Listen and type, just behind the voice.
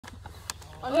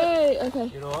Hey, okay.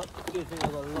 You know what? Good thing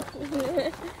I've got a lot.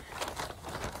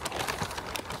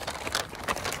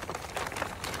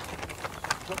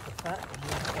 Drop the fat and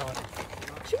then start.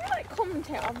 Should we like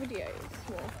commentate our videos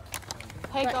more?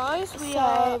 Hey guys,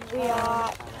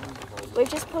 we've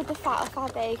just pulled the fat off our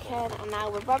bacon and now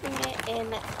we're rubbing it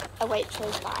in a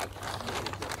Waitrose bag.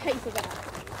 Paper bag.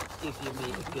 Give your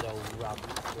meat a good old rub.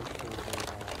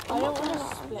 I don't want to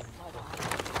split my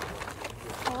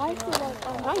I feel like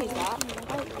can I use that?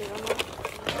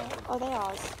 Oh, they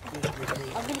are.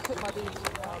 I'm going to cook my beans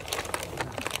now.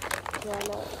 Yeah,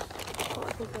 look.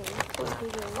 What's he doing? What's he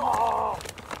doing? Oh!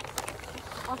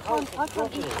 I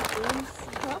can't eat beans.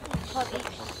 Huh? I can't eat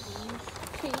beans.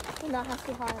 Cheap. And that has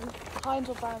to hand Hinds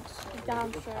or bounce. down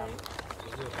straight.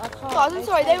 I can't. God, I'm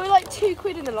sorry, they were like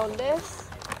 £2 in the Londis.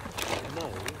 No.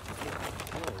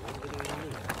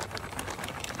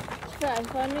 Yeah,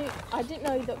 if I didn't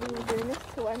know that we were doing this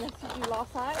till I messaged you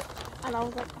last night, and I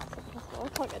was like, that's impossible. I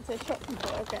can't get to the shop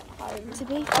until I get home. To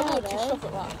be I fair, went to though, shop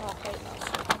at like 8:30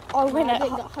 now. I went I at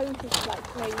didn't get home till like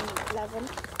maybe 11.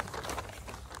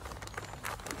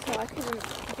 So I couldn't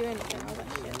do anything. I was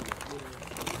like, shit.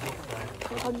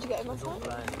 what time did you get in last night?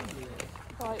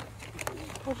 Like,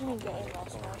 what do you mean get in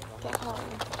last night? Get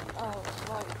home. Oh,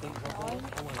 like 9.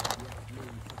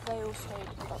 They all stayed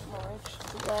at Norwich.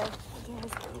 Today.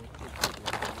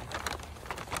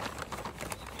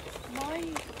 My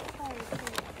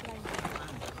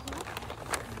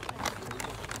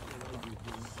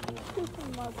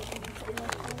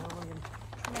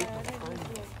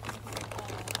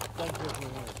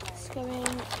Going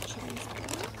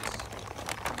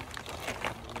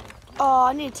Oh,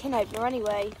 I need a tin opener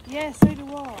anyway. yeah, so do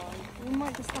I. We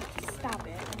might just have to stab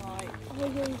it and like. I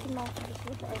was going to just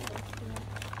rip it open.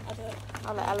 I'll do it.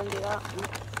 I'll let Ellen do that.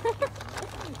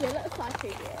 Yeah, let's like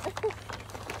it.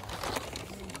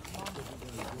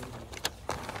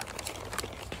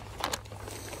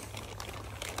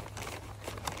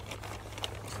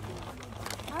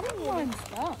 I don't mind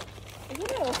that.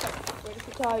 Isn't it also really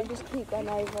good? Don't just keep going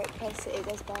over it because it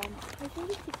goes down. I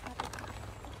really keep having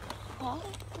Huh?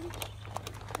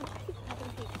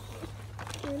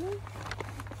 Really?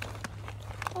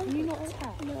 Are you not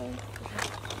tap? No.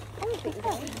 I don't think so.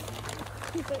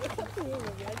 He's like, it's something wrong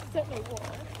with you, I just don't know what.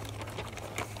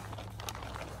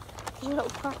 Because you're a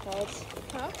little crackhead.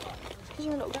 Huh? Because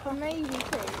you're a little That crackhead. may be true,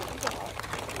 but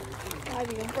I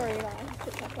think I'm very nice,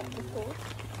 which I've done before.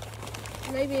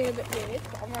 Maybe a bit weird,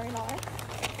 but I'm very nice.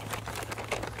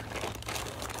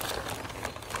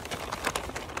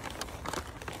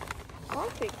 I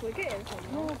think we're getting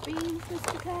somewhere. More beans,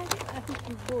 Mr. Cat? I think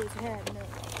you've boiled hair, no.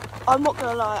 I'm not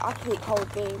going to lie, I can eat cold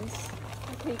beans.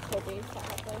 I can eat cold beans, that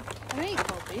happens. I don't eat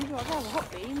cold beans, but I'd rather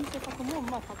hot beans. If I can warm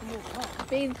them up, I can warm them up.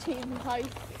 Beans, cheese and toast.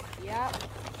 Yeah.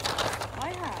 I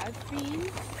had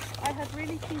beans. I had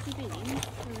really cheesy beans,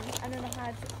 and then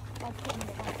I put them in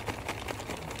the bag.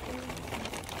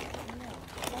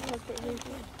 That was pretty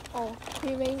easy. Oh,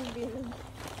 you made beans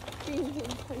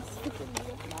and toast.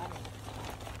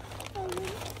 Oh,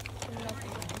 really?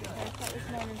 That was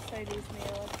mine and Sophie's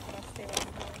meal, and I still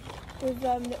With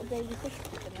little baby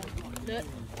sausages in them. Look.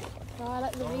 No, I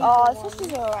like the vegan Oh, ones.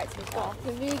 sausages are alright to be fair.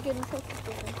 The vegan sausages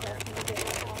and stuff. And the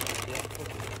vegan ones.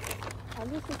 I'm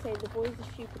just gonna say the boys are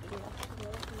stupid enough.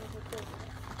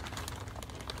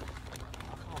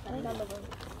 None of them.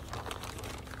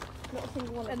 Not a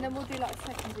single one of And them. then we'll do like a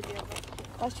second video of it.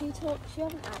 Why should you talk? She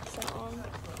have an accent on.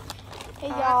 Hey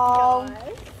Hi, y'all.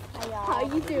 guys. Hey y'all. How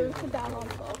you doing for down on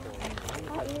top?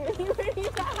 I'm really, really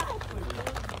bad.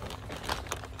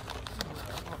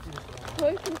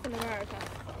 Working in America.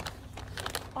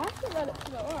 I think that looks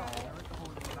alright.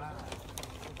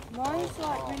 Mine's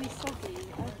like really soggy.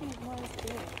 I think mine's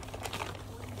good.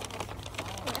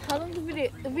 How long the video?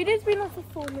 The video's been on for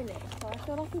 4 minutes, so I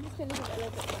feel like we're just gonna give it a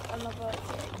little bit another.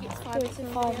 It's 5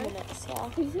 minutes. 5 minutes, yeah.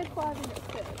 You said 5 minutes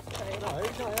first, so. No,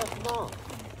 it's not, that's Mark.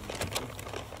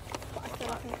 But I feel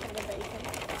like I'm gonna bacon.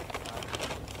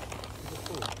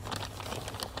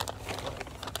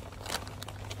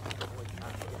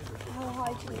 How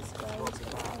hygiene is going as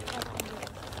well.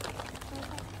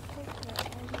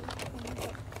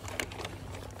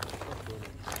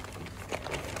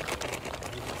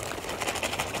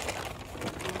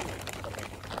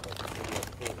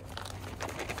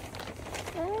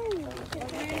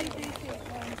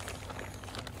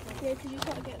 Yeah, because you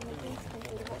can't get my drinks from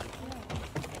all the hot now.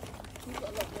 You've got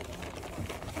a lot more than that.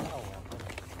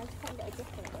 I just can't get a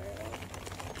different where it is.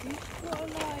 You've got to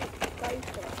like Go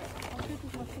for it. I'm good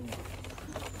with my fingers.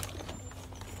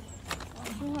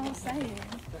 That's all I'm saying.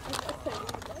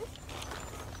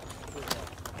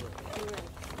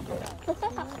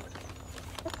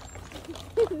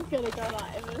 It's gonna go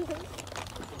like Evan.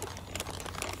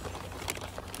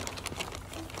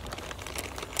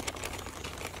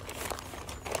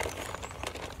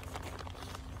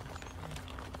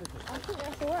 I think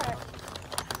that's alright.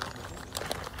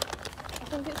 I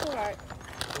think it's alright.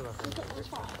 You put it in the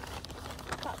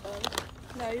fat burn.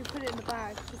 No, you put it in the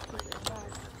bag. Just put it in the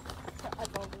bag.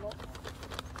 I'd rather not.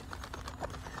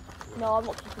 No, I'm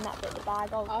not keeping that bit in the bag.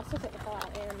 I'll stick it in the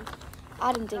fat in.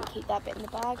 Adam didn't keep that bit in the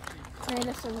bag. And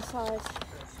this on the side.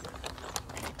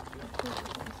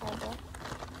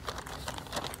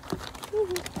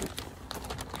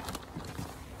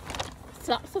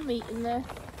 Slap some meat in there.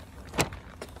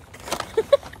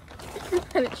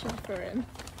 And it should for him.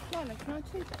 No, can I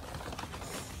take it?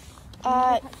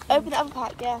 Open the other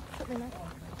pack, yeah. Put me in there.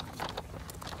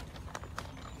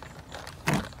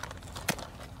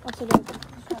 What's it open?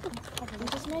 I'm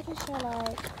just making sure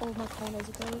like all my corners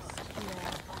are greased.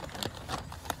 Yeah.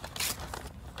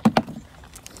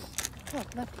 God,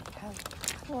 bloody hell.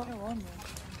 What? Go on then.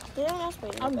 Did anyone else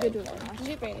bring any I'm good with bacon? it. Did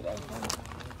you bring any bacon?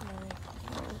 No.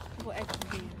 I bought eggs and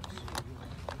beans.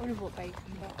 I would have bought bacon,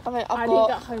 but I mean, I I've didn't got...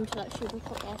 get home to that sugar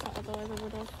pop last night, otherwise I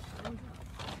would have.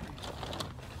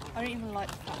 I don't even like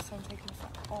the fat, so I'm taking the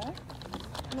fat off.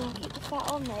 No, keep the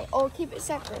fat on, mate. Or keep it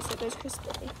separate so it goes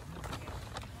crispy.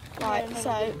 Right, Yeah,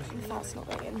 so the fat's not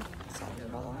going in. Sorry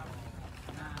about that.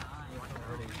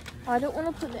 I don't want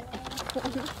to put the egg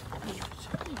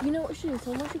on. You know what she is?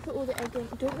 So once you put all the egg in,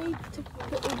 don't need to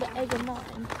put all the egg in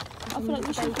mine. I feel like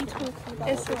we should be talking about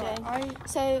It's what we're alright. doing.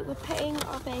 So we're putting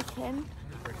our bacon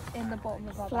In the bottom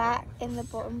of our flat in the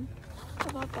bottom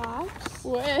of our bags.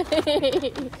 Wait.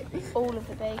 All of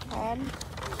the bacon.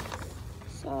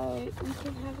 So we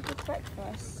can have a good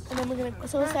breakfast. And then we're going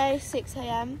It's also 6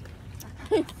 AM.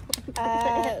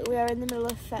 We are in the middle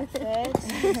of Thetford.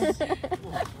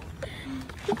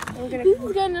 We're This is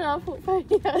gonna. going in our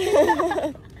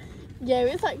portfolio. Yeah,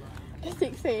 it's like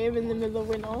 6 AM in the middle of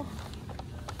winter.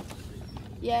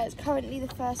 Yeah, it's currently the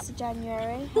 1st of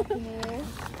January. Happy New Year.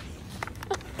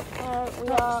 We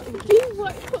are. You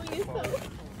work for yourself.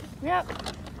 Yep.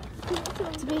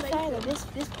 To be fair though, this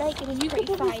bacon is You pretty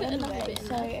could probably fatty fit another anyway. bit in So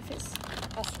there. if it's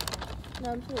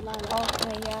No, I'm talking like that. oh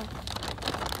okay, yeah.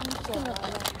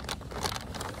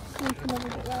 Sneak another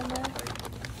bit round there.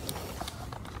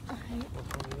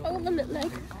 I want the little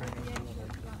leg.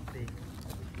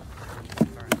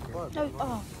 No,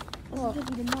 oh, What? doesn't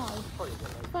give you the knife.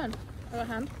 Fine. I got a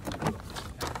hand.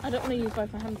 I don't want to use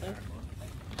both my hands though.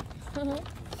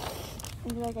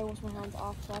 I'm gonna go wash my hands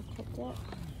after I've cooked it.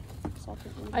 So I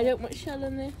can eat I it. don't want shell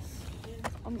in this.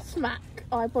 Smack.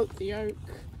 Oh, I broke the yolk.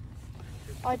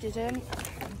 I didn't.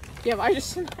 Yeah, but I just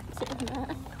smacked it in there.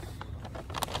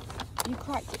 You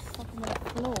cracked it fucking on the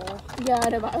floor. Yeah, I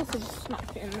know, but I also just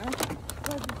smacked it in there.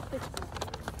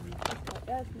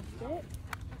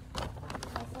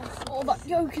 Oh, that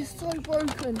yolk is so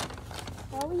broken.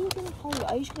 How are you gonna hold it?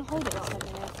 Are you just gonna hold it for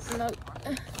 10 minutes? No.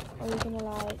 Or are you gonna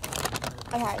like...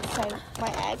 Okay, so my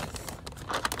egg.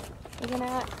 We're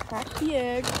gonna crack the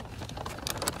egg.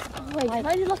 Wait, Like- can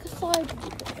I do like a side?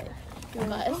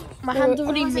 Guys, my No, hands are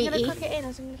really I wasn't meaty. gonna cook it in. I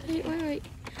was gonna cook it in. Wait.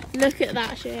 Look at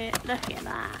that shit. Look at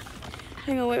that.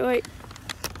 Hang on, wait.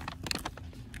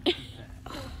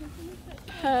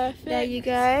 Perfect. There you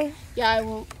go. Yeah, I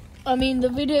will. I mean, the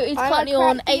video is I currently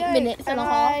on cracked the 8 yolk, minutes and a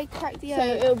half. I cracked the So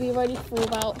yolk. it'll be ready for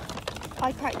about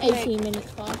I cracked the yolk. 18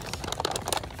 minutes past.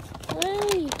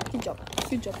 Wait. Good job.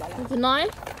 Good job, Lala. With a knife.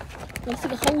 I'm going to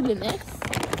stick a hole in this.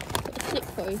 Put a stick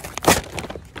through.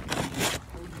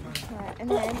 Right, and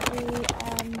then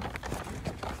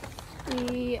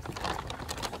we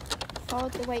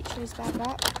fold the waitrose bag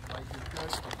up.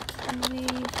 And we...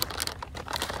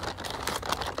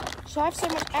 Should I have so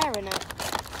much air in it?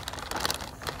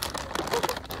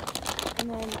 And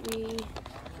then we...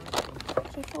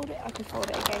 Should I fold it? I can fold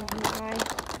it again, can't I?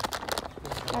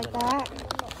 Like that.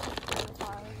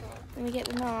 Then we get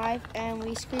the knife and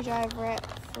we screwdriver it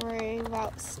through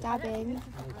without stabbing.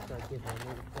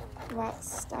 Without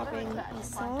stabbing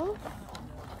myself.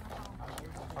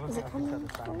 Is it coming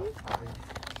through?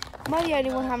 Am I the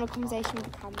only one having a conversation with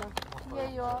the camera? Yeah,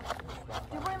 you are. Do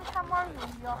you want the camera over?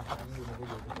 Yeah.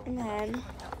 And then...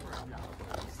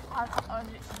 This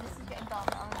is getting dark.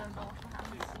 I'm going to wash my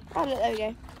hands. Oh look, there we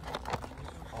go.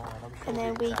 And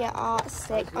then we get our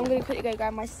stick. I'm going to quickly go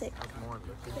grab my stick.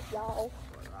 Y'all.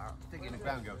 Stick it in the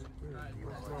ground, goes.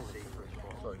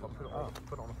 Sorry, put it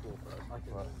on the floor first.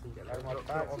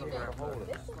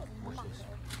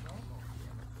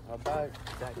 My bag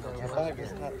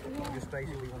is not just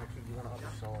basically want to keep you on the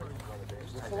other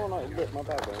side. Someone like lift my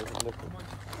bag though, lift it.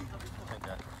 Take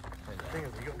that. thing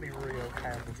is, you've got to be real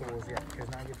careful towards the end because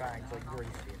now your bag's like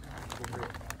greasy and it's real.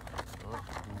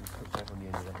 Put that on the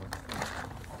end of that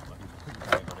one.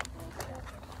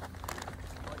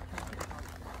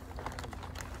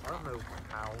 I don't know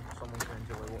how someone can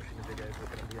enjoy watching the videos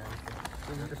with an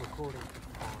NBA. They're just recording.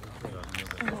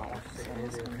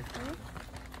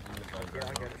 Yeah,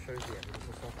 I get it, shows the end. It's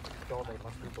just like, God, they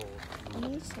must be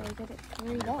bored. You so get it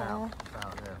through there. About,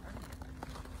 yeah.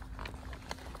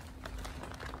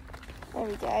 There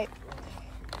we go.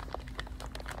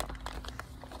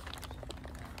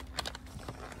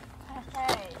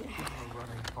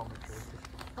 Running commentary.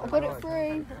 I got it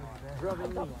through.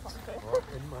 Rubbing me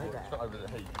in my bag. Over the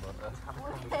heat,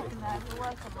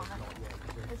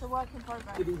 It's a work in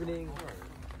progress. Good evening.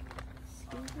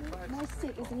 My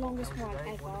stick is the longest one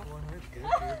ever.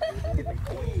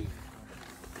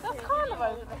 That's kind of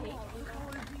over the heat.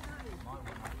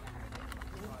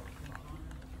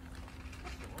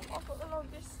 I've got the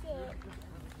longest stick.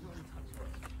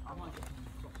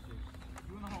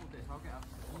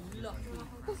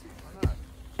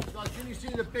 Like, can you see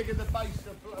the bigger the base,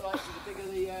 like the bigger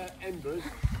the embers?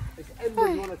 It's embers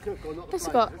you want to cook or not the This is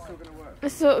flame. what- It's still going to work.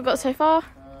 This is what we've got so far.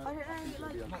 I don't know,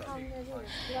 like, how I'm going to do it.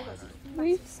 I've got a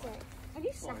We've- massive stick. Have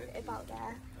you snapped it about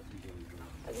there?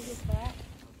 Like, this is there.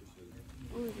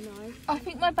 Oh, no. I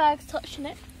think my bag's touching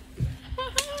it.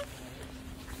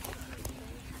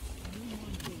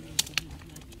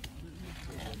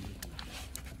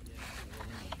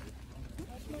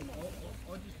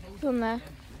 It's on there.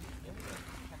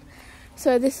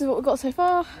 So this is what we've got so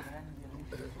far.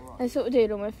 That's what we're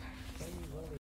dealing with.